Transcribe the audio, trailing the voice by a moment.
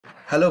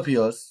Hello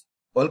viewers,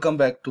 welcome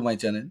back to my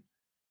channel.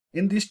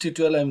 In this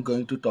tutorial I am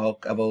going to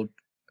talk about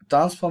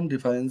Transformed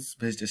Difference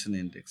Vegetation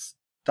Index.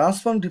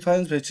 Transformed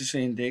Difference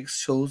Vegetation Index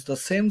shows the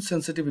same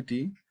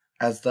sensitivity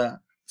as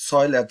the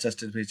Soil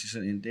Adjusted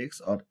Vegetation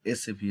Index or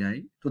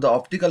SAVI to the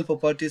optical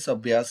properties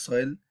of bare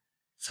soil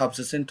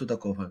subjacent to the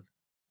cover.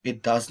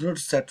 It does not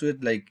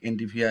saturate like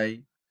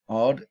NDVI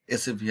or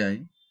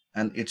SAVI,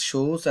 and it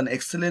shows an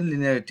excellent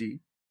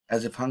linearity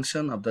as a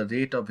function of the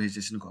rate of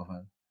vegetation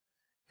cover.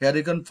 Here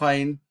you can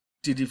find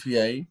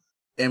TDVI,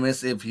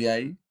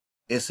 MSAVI,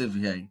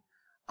 SAVI.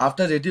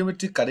 After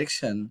radiometric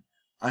correction,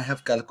 I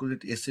have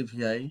calculated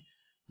SAVI,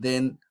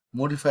 then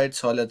modified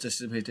soil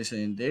adjusted vegetation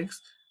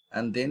index,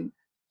 and then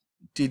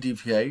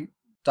TDVI,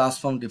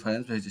 transform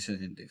difference vegetation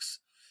index.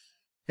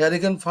 Here you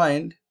can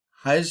find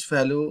highest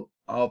value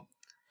of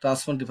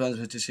transform difference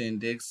vegetation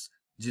index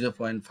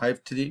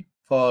 0.53,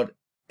 for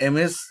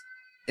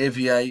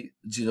MSAVI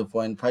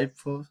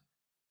 0.54,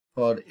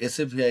 for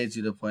SAVI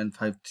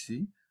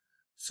 0.53.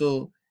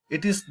 So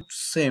it is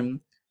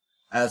same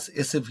as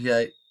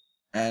SAVI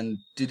and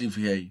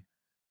TDVI.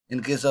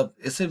 In case of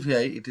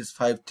SAVI, it is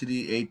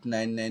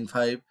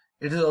 538995.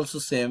 It is also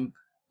same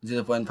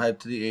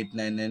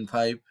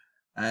 0.538995,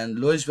 and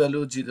lowest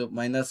value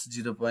minus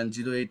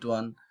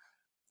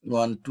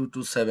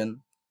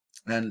 0.081127,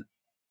 and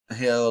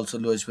here also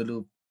lowest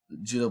value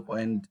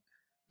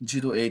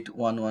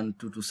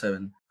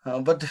 0.081127.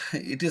 But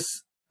it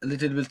is a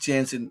little bit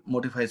change in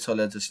modified soil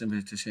adjusted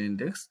vegetation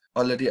index.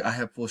 Already I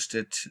have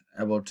posted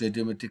about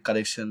radiometric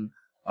correction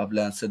of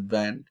Landsat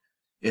band,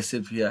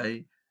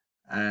 SAVI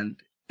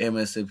and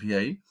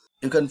MSAVI.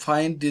 You can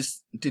find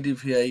this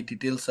TDVI,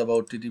 details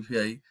about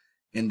TDVI,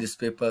 in this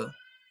paper,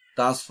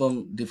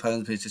 Transform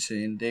Difference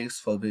Vegetation Index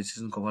for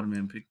Vegetation Cover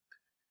Mapping.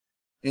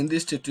 In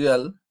this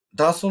tutorial,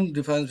 Transform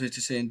Difference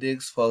Vegetation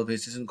Index for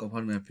Vegetation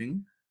Cover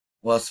Mapping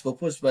was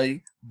proposed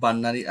by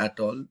Bannari et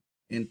al.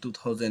 In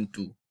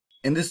 2002.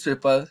 In this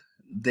paper,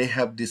 they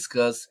have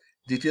discussed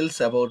details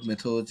about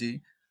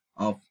methodology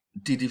of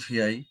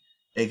TDVI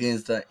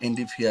against the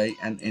NDVI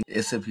and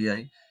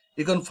SAVI.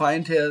 You can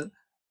find here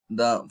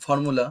the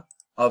formula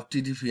of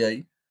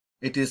TDVI.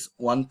 It is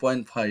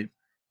 1.5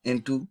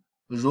 into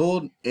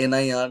rho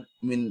NIR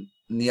mean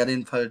near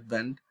infrared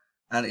band,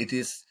 and it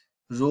is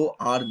rho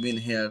R mean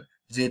here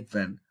red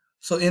band.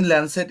 So in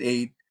Landsat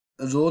 8,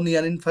 rho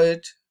near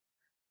infrared,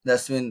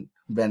 that's mean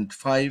band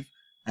 5,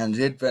 and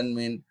red band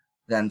mean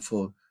band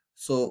 4.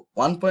 So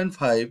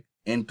 1.5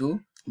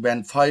 into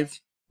band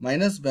 5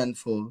 minus band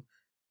 4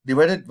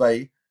 divided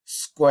by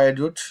square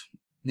root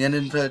near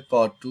infrared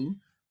power 2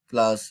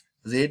 plus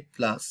red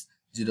plus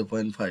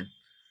 0.5.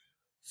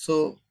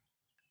 So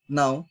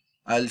now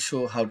I'll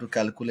show how to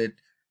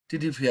calculate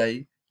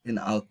TDVI in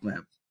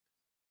ArcMap.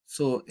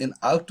 So in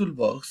Arc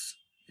toolbox,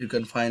 you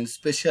can find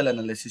special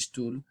analysis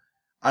tool.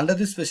 Under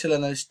the special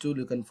analysis tool,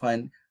 you can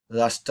find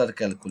raster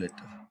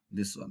calculator,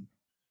 this one.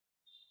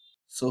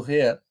 So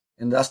here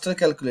in raster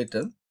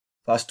calculator,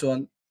 first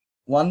one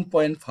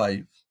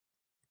 1.5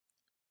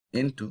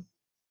 into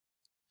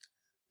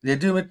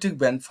radiometric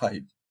band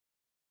 5,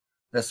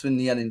 that's when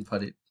near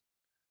infrared,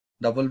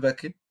 double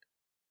bracket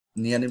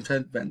near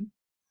infrared band,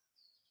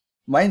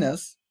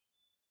 minus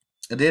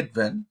red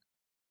band,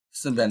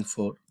 so band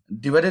 4,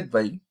 divided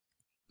by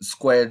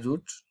square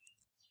root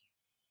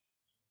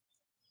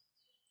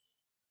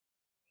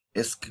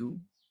SQ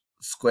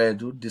square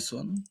root, this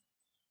one,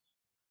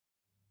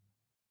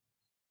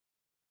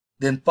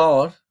 then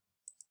power,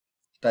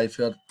 type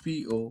here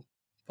PO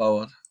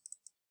power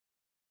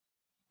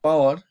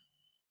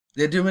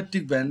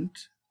radiometric band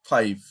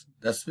 5,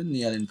 that's when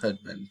near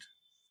infrared band,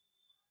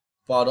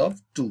 power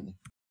of 2.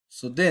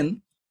 So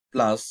then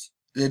plus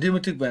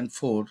radiometric band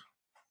 4,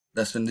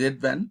 that's when red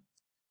band,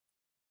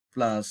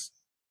 plus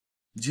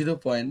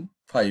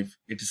 0.5,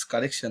 it is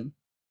correction,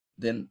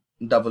 then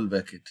double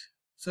bracket.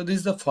 So this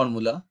is the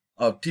formula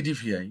of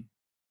TDVI.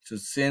 So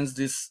change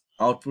this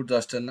output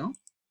raster now.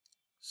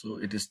 So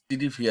it is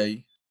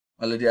TDVI.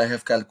 Already I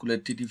have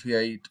calculated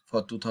TDVI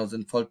for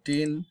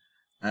 2014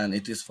 and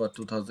it is for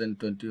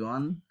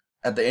 2021.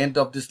 At the end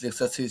of this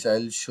lecture series, I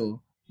will show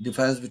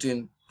difference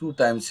between two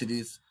time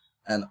series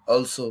and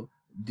also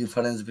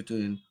difference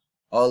between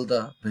all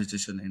the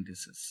vegetation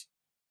indices.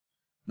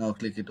 Now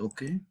click it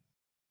OK.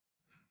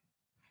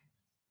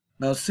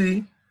 Now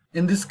see,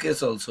 in this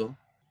case also,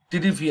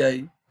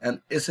 TDVI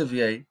and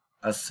SAVI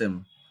are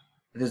same.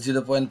 It is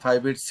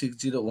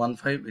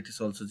 0.586015, it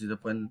is also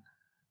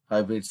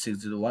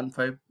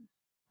 0.586015.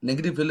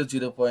 Negative value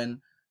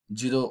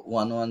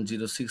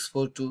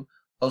 0.01106442,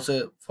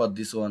 also for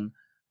this one,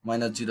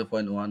 minus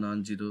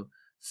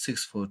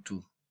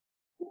 0.110642.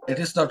 It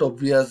is not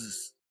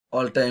obvious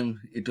all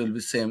time it will be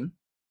same.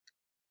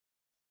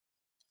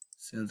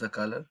 Change the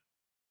color.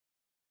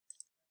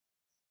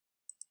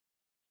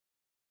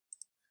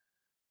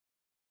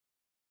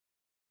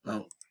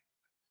 Now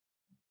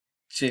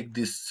check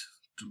this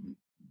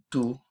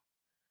two.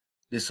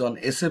 This one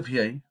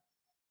SAVI,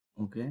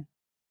 okay,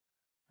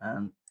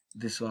 and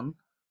this one,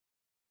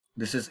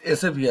 this is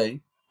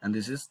SAVI and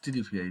this is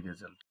TDVI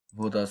result.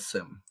 Both are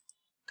same.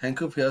 Thank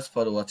you viewers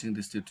for watching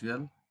this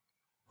tutorial.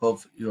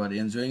 Hope you are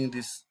enjoying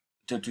this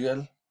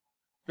tutorial.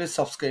 Please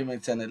subscribe my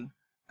channel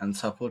and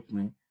support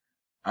me.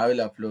 I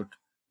will upload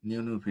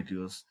new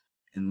videos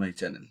in my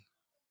channel.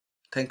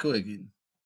 Thank you again.